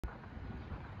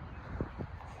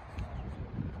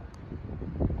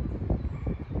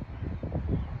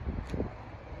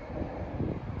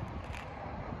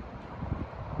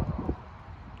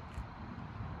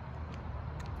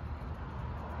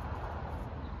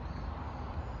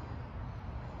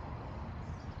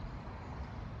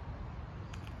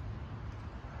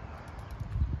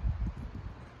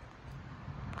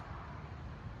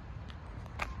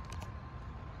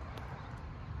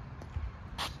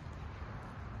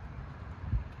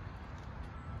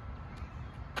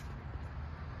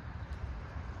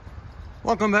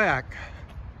Welcome back.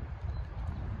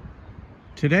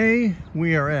 Today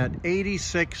we are at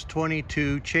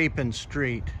 8622 Chapin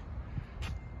Street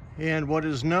in what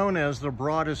is known as the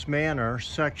Broadest Manor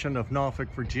section of Norfolk,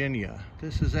 Virginia.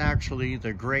 This is actually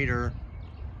the greater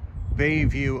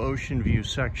Bayview, Ocean View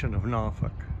section of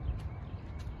Norfolk.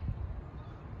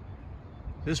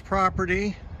 This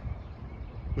property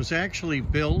was actually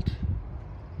built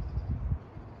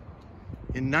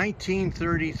in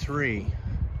 1933.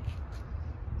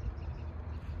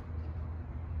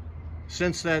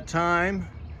 Since that time,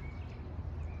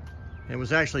 it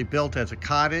was actually built as a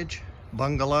cottage,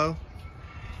 bungalow.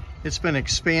 It's been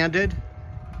expanded.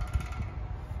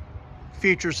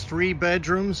 Features 3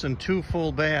 bedrooms and 2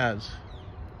 full baths.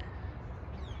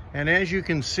 And as you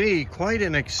can see, quite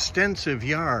an extensive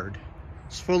yard.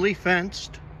 It's fully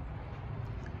fenced.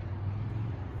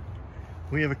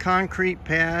 We have a concrete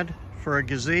pad for a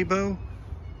gazebo.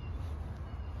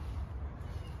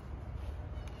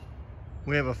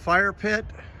 We have a fire pit.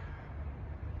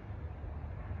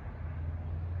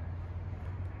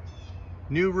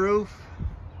 New roof.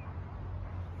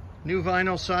 New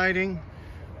vinyl siding.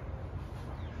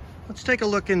 Let's take a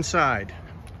look inside.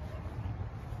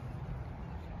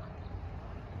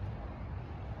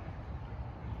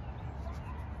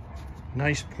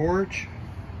 Nice porch.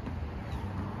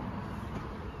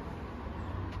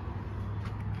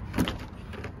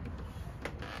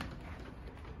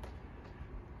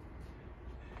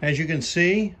 As you can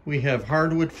see, we have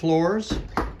hardwood floors.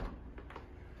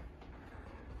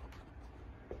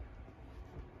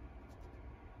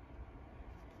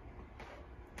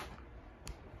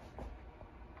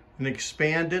 An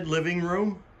expanded living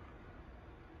room.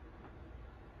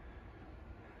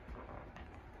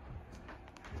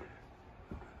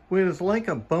 With like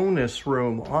a bonus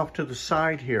room off to the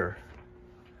side here.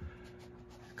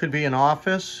 Could be an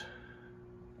office,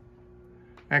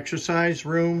 exercise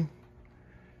room,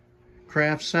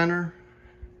 craft center.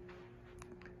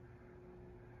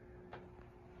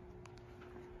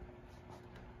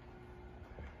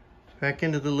 Back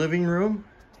into the living room.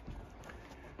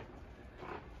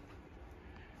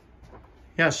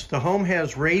 Yes, the home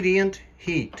has radiant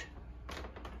heat.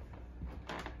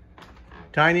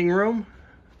 Dining room.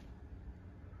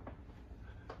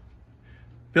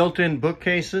 Built-in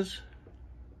bookcases.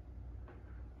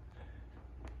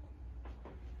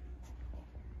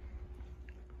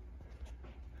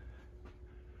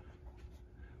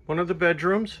 One of the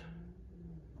bedrooms.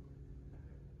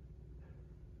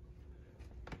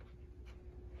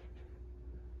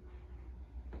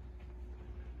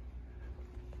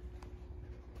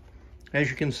 As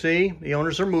you can see, the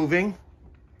owners are moving.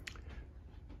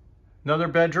 Another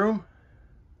bedroom.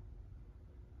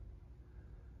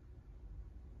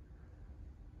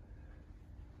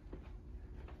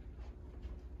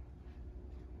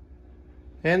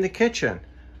 And the kitchen.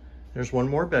 There's one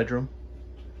more bedroom.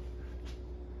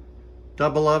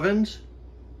 Double ovens.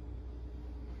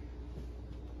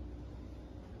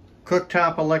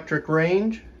 Cooktop electric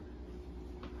range.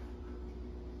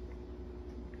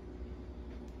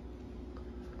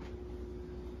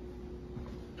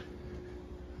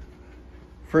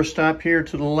 First stop here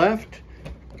to the left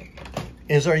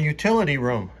is our utility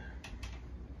room.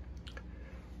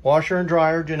 Washer and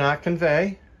dryer do not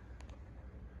convey.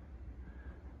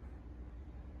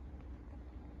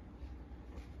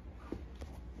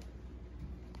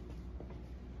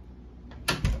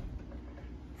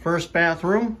 First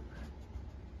bathroom.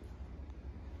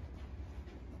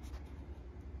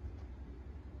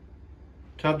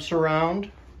 Tub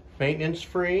surround, maintenance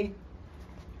free.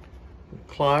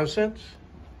 Closets.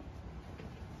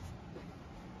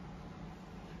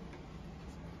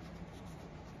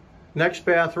 Next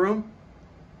bathroom.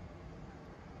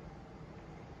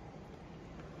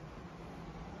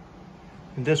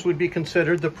 And this would be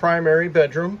considered the primary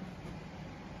bedroom.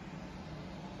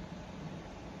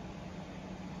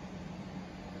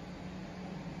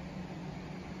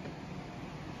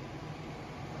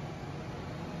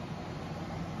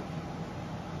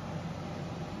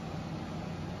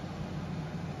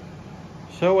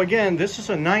 So again, this is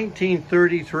a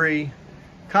 1933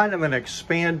 kind of an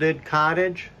expanded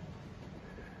cottage.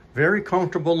 Very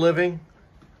comfortable living.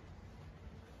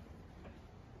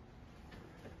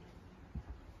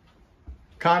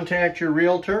 Contact your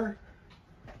realtor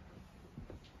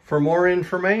for more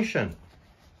information.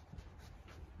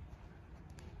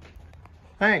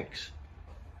 Thanks.